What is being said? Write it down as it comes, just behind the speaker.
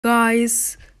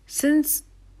guys, since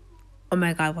oh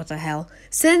my god, what the hell?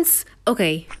 Since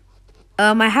okay,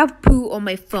 I have poo on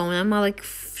my phone. I'm gonna like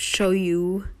show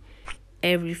you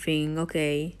everything.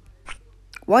 Okay,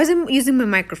 why is it using my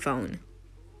microphone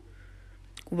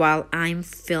while I'm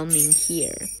filming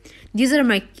here? These are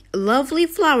my lovely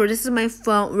flowers. This is my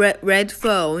phone, red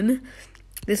phone.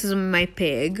 This is my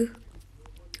pig.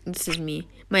 This is me.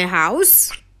 My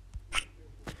house.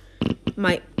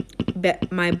 My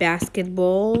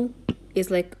basketball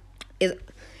is like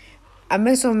a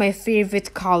mix of my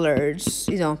favorite colors.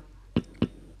 You know,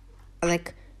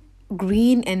 like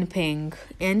green and pink.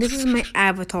 And this is my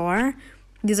avatar.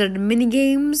 These are the mini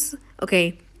games.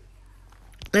 Okay,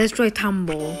 let's try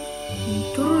tumble.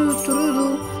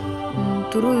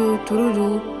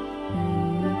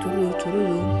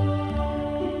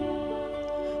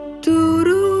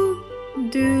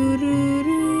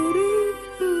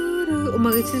 Oh my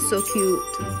god, this is so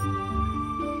cute.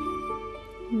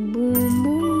 Boom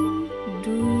boom.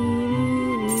 Boom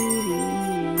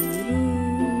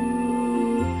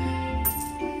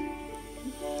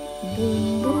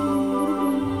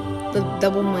boom. The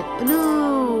double my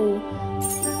no,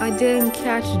 I didn't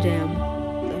catch them.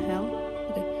 The hell?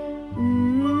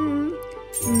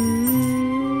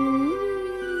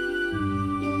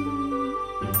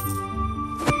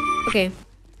 Okay.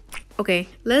 Okay,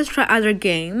 let's try other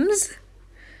games.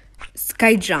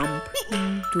 Sky jump.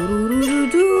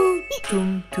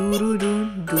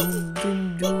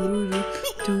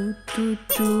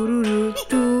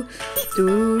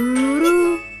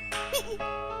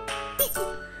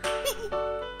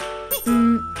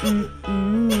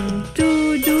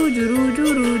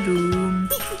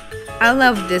 I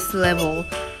love this level.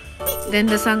 Then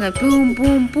the song goes boom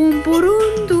boom boom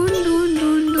boom dun dun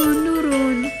dun dun dun.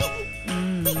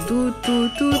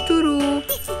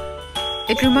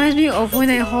 It reminds me of when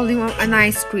I'm holding an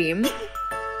ice cream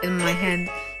in my hand.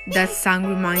 That song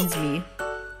reminds me.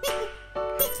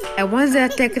 I once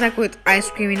did a TikTok with ice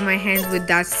cream in my hands with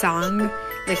that song,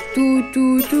 like do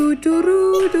do do do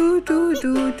do do do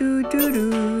do do do,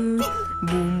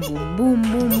 boom boom boom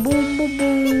boom boom boom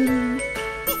boom.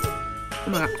 Oh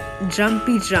my god,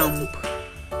 jumpy jump.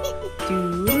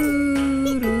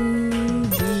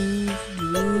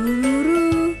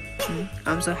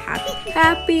 I'm so happy,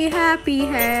 happy, happy,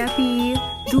 happy.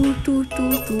 Do do do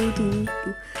do do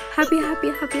do. Happy, happy,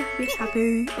 happy, happy,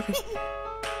 happy. Okay.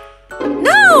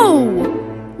 No!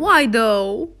 Why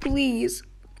though? Please.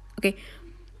 Okay.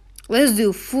 Let's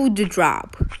do food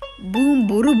drop. Boom,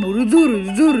 buru, buru, duru,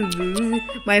 duru, duru.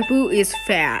 My poo is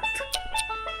fat.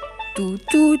 Do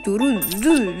do do do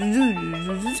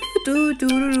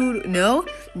do. No,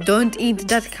 don't eat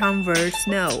that Converse.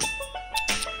 No.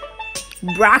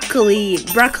 Broccoli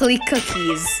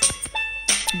cookies,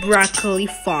 broccoli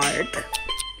fart.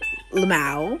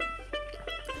 Lamau,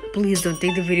 please don't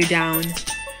take the video down.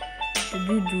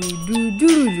 Boom, do, doom,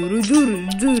 doom, doom,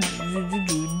 doom, doom, doom,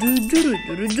 doom,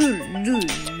 doom, doom,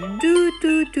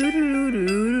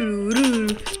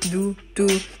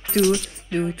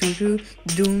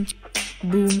 doom.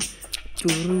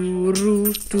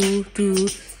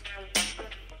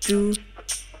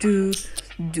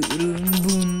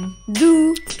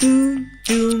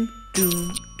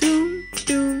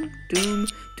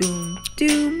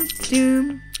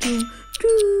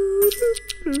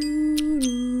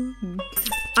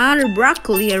 I had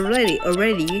broccoli already.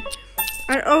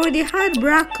 I already had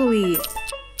broccoli.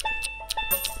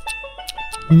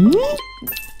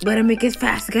 Gotta make it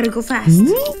fast. Gotta go fast.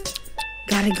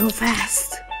 Gotta go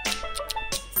fast.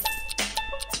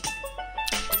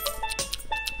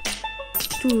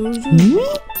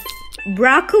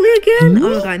 Broccoli again?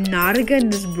 Oh my god, not again.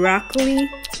 This broccoli.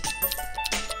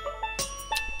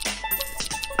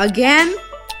 Again?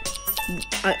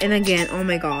 And again. Oh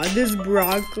my god, this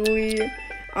broccoli.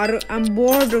 I'm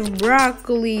bored of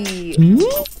broccoli.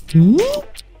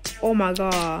 Oh my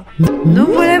god. Non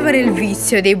volevo il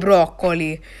vizio dei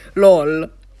broccoli.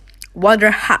 Lol. Water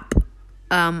hop.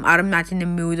 I'm not in the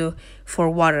mood for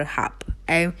water hop.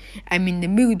 I'm in the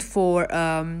mood for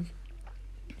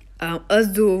us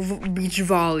do beach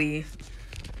volley.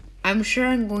 I'm sure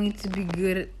I'm going to be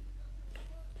good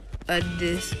at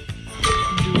this.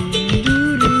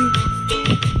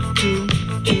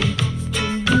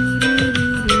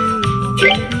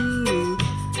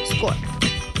 Score.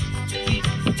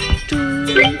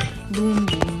 Boom, boom,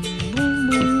 boom,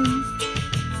 boom.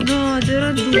 No, there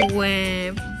are due.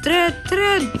 Tre.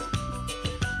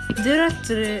 There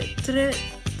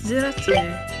are tre.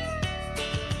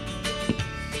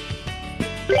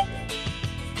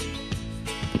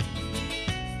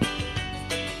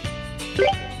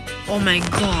 Oh my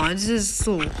god, this is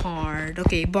so hard.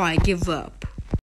 Okay, bye, give up.